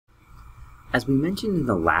As we mentioned in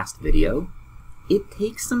the last video, it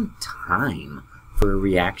takes some time for a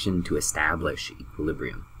reaction to establish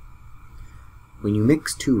equilibrium. When you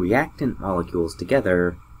mix two reactant molecules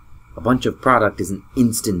together, a bunch of product isn't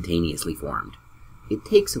instantaneously formed. It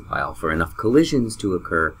takes a while for enough collisions to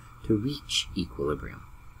occur to reach equilibrium.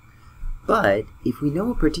 But if we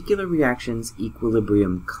know a particular reaction's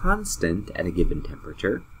equilibrium constant at a given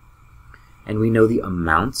temperature, and we know the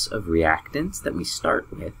amounts of reactants that we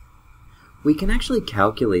start with, we can actually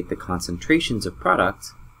calculate the concentrations of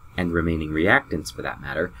products, and remaining reactants for that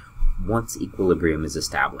matter, once equilibrium is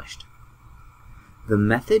established. The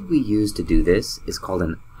method we use to do this is called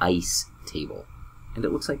an ice table, and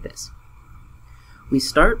it looks like this. We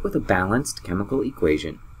start with a balanced chemical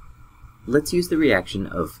equation. Let's use the reaction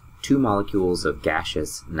of two molecules of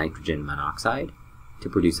gaseous nitrogen monoxide to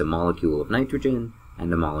produce a molecule of nitrogen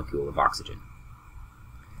and a molecule of oxygen.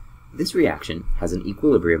 This reaction has an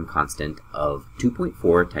equilibrium constant of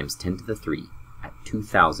 2.4 times 10 to the 3 at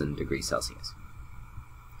 2000 degrees Celsius.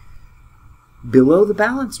 Below the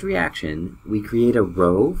balanced reaction, we create a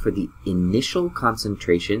row for the initial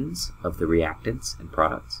concentrations of the reactants and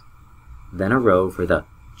products, then a row for the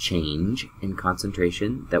change in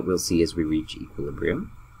concentration that we'll see as we reach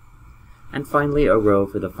equilibrium, and finally a row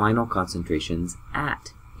for the final concentrations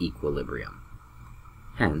at equilibrium,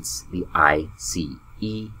 hence the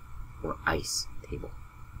ICE, or ice table.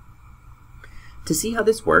 To see how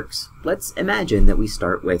this works, let's imagine that we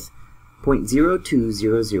start with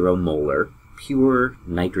 0.0200 molar pure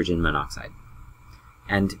nitrogen monoxide,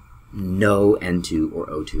 and no N2 or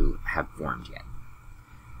O2 have formed yet.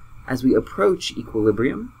 As we approach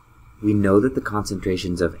equilibrium, we know that the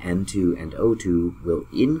concentrations of N2 and O2 will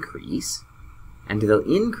increase, and they'll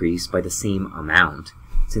increase by the same amount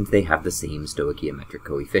since they have the same stoichiometric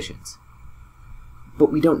coefficients.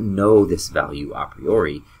 But we don't know this value a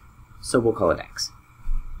priori, so we'll call it x.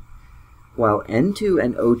 While N2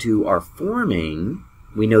 and O2 are forming,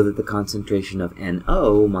 we know that the concentration of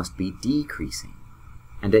NO must be decreasing,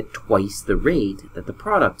 and at twice the rate that the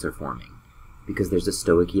products are forming, because there's a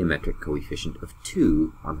stoichiometric coefficient of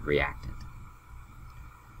 2 on the reactant.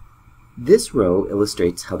 This row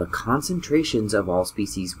illustrates how the concentrations of all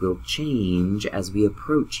species will change as we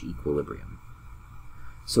approach equilibrium.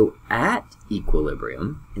 So at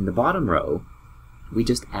equilibrium, in the bottom row, we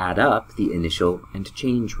just add up the initial and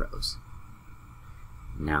change rows.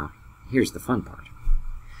 Now, here's the fun part.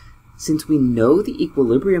 Since we know the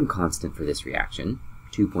equilibrium constant for this reaction,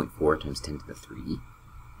 2.4 times 10 to the 3,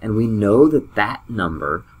 and we know that that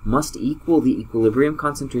number must equal the equilibrium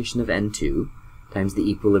concentration of N2 times the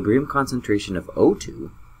equilibrium concentration of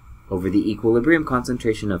O2 over the equilibrium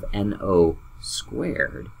concentration of NO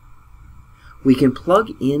squared, we can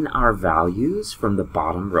plug in our values from the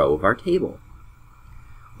bottom row of our table.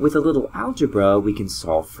 With a little algebra, we can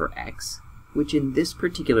solve for x, which in this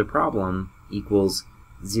particular problem equals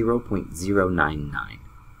 0.099.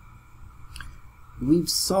 We've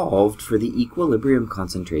solved for the equilibrium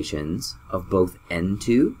concentrations of both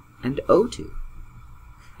N2 and O2,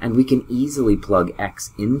 and we can easily plug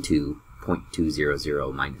x into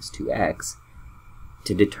 0.200 minus 2x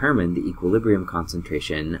to determine the equilibrium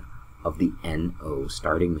concentration of the NO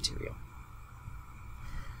starting material.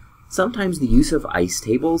 Sometimes the use of ice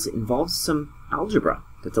tables involves some algebra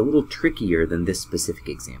that's a little trickier than this specific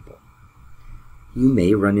example. You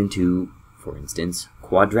may run into, for instance,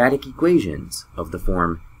 quadratic equations of the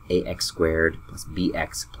form ax squared plus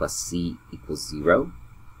bx plus c equals 0,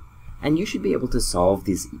 and you should be able to solve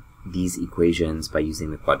these equations by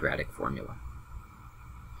using the quadratic formula.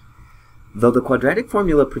 Though the quadratic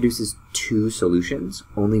formula produces two solutions,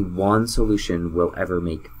 only one solution will ever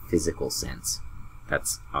make physical sense.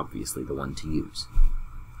 That's obviously the one to use.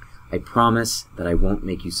 I promise that I won't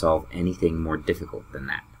make you solve anything more difficult than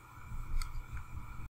that.